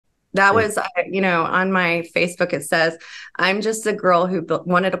That Yeah. was, on my Facebook, it says, I'm just a girl who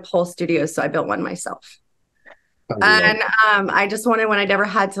wanted a pole studio, so I built one myself. I love And I just wanted one I never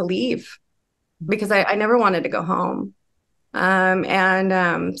had to leave because I never wanted to go home.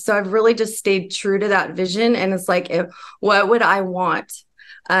 And so I've really just stayed true to that vision. And it's like, what would I want?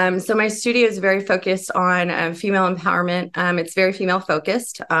 So my studio is very focused on female empowerment. It's very female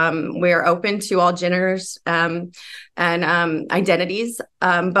focused. We're open to all genders and identities,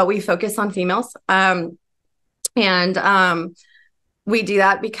 but we focus on females. And we do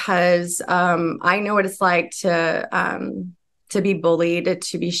that because I know what it's like to be bullied,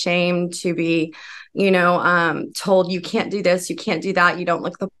 to be shamed, to be, told you can't do this, you can't do that, you don't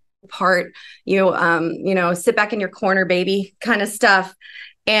look the part, sit back in your corner, baby, kind of stuff.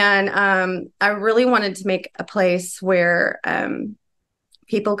 And I really wanted to make a place where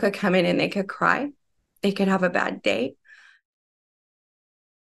people could come in and they could cry, they could have a bad day,